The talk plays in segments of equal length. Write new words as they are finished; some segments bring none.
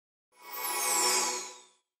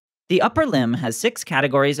The upper limb has 6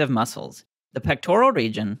 categories of muscles: the pectoral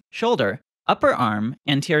region, shoulder, upper arm,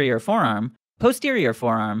 anterior forearm, posterior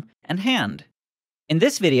forearm, and hand. In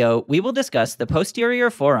this video, we will discuss the posterior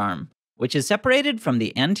forearm, which is separated from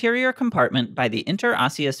the anterior compartment by the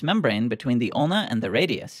interosseous membrane between the ulna and the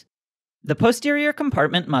radius. The posterior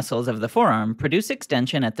compartment muscles of the forearm produce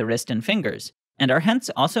extension at the wrist and fingers, and are hence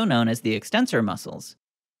also known as the extensor muscles.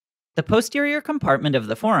 The posterior compartment of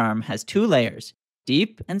the forearm has 2 layers,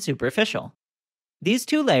 deep and superficial. These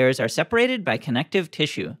 2 layers are separated by connective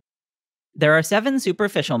tissue. There are 7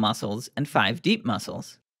 superficial muscles and 5 deep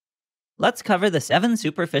muscles. Let's cover the 7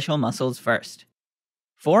 superficial muscles first.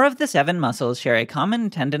 4 of the 7 muscles share a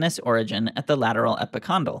common tendinous origin at the lateral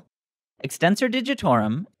epicondyle: extensor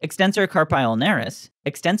digitorum, extensor carpi ulnaris,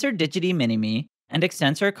 extensor digiti minimi, and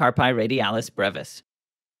extensor carpi radialis brevis.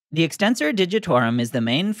 The extensor digitorum is the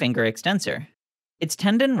main finger extensor. Its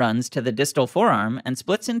tendon runs to the distal forearm and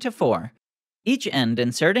splits into 4, each end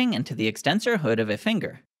inserting into the extensor hood of a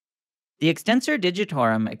finger. The extensor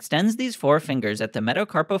digitorum extends these 4 fingers at the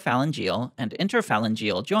metacarpophalangeal and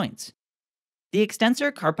interphalangeal joints. The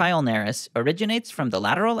extensor carpi ulnaris originates from the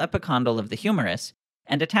lateral epicondyle of the humerus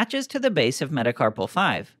and attaches to the base of metacarpal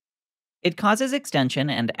 5. It causes extension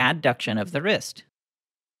and adduction of the wrist.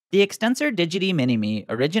 The extensor digiti minimi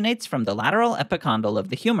originates from the lateral epicondyle of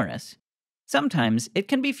the humerus. Sometimes it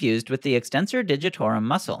can be fused with the extensor digitorum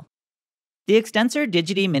muscle. The extensor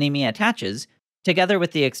digiti minimi attaches, together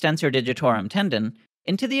with the extensor digitorum tendon,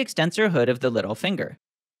 into the extensor hood of the little finger.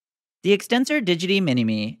 The extensor digiti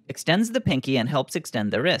minimi extends the pinky and helps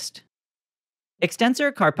extend the wrist.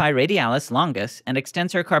 Extensor carpi radialis longus and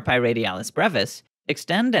extensor carpi radialis brevis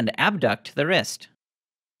extend and abduct the wrist.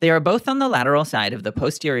 They are both on the lateral side of the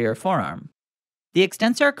posterior forearm. The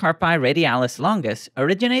extensor carpi radialis longus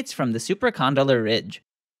originates from the supracondylar ridge,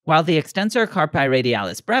 while the extensor carpi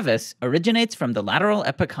radialis brevis originates from the lateral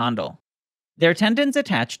epicondyle. Their tendons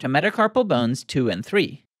attach to metacarpal bones 2 and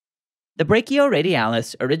 3. The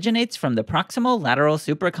brachioradialis originates from the proximal lateral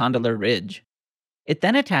supracondylar ridge. It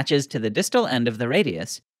then attaches to the distal end of the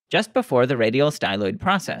radius, just before the radial styloid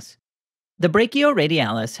process. The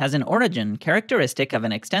brachioradialis has an origin characteristic of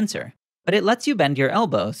an extensor, but it lets you bend your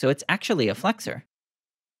elbow, so it's actually a flexor.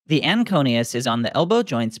 The anconeus is on the elbow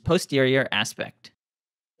joint's posterior aspect.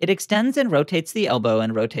 It extends and rotates the elbow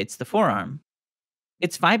and rotates the forearm.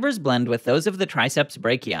 Its fibers blend with those of the triceps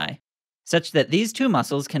brachii, such that these 2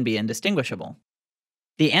 muscles can be indistinguishable.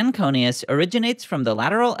 The anconeus originates from the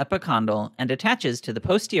lateral epicondyle and attaches to the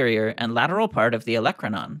posterior and lateral part of the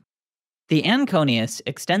olecranon. The anconeus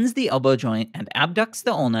extends the elbow joint and abducts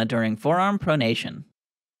the ulna during forearm pronation.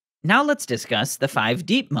 Now let's discuss the 5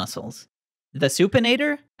 deep muscles: the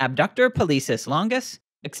supinator, abductor pollicis longus,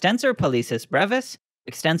 extensor pollicis brevis,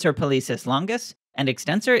 extensor pollicis longus, and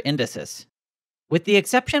extensor indicis. With the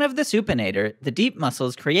exception of the supinator, the deep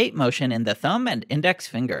muscles create motion in the thumb and index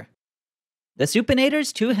finger. The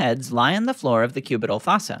supinator's 2 heads lie on the floor of the cubital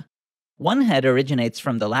fossa. One head originates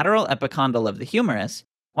from the lateral epicondyle of the humerus,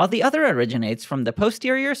 while the other originates from the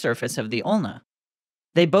posterior surface of the ulna.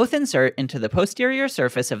 They both insert into the posterior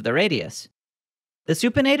surface of the radius. The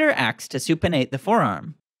supinator acts to supinate the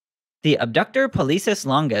forearm. The abductor pollicis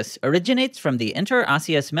longus originates from the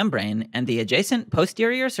interosseous membrane and the adjacent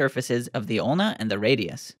posterior surfaces of the ulna and the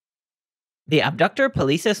radius. The abductor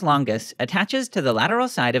pollicis longus attaches to the lateral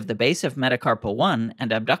side of the base of metacarpal 1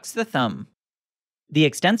 and abducts the thumb. The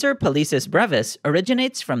extensor pollicis brevis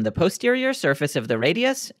originates from the posterior surface of the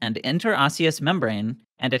radius and interosseous membrane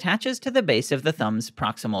and attaches to the base of the thumb's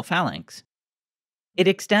proximal phalanx. It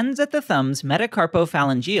extends at the thumb's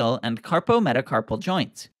metacarpophalangeal and carpometacarpal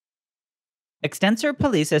joints. Extensor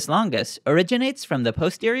pollicis longus originates from the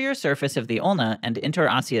posterior surface of the ulna and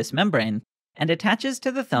interosseous membrane and attaches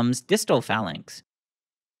to the thumb's distal phalanx.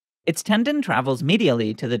 Its tendon travels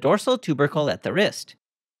medially to the dorsal tubercle at the wrist.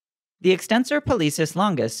 The extensor pollicis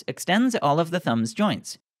longus extends all of the thumb's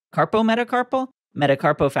joints: carpometacarpal,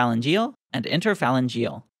 metacarpophalangeal, and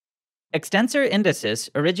interphalangeal. Extensor indicis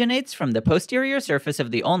originates from the posterior surface of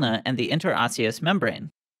the ulna and the interosseous membrane.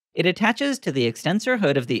 It attaches to the extensor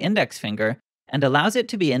hood of the index finger and allows it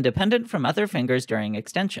to be independent from other fingers during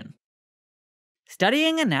extension.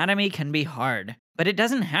 Studying anatomy can be hard, but it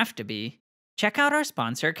doesn't have to be. Check out our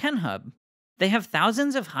sponsor, KenHub. They have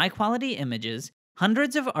thousands of high-quality images,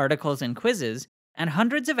 hundreds of articles and quizzes, and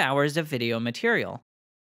hundreds of hours of video material.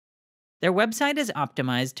 Their website is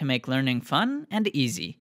optimized to make learning fun and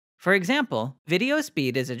easy. For example, video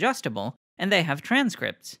speed is adjustable, and they have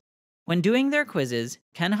transcripts. When doing their quizzes,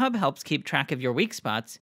 KenHub helps keep track of your weak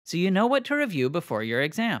spots so you know what to review before your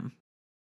exam.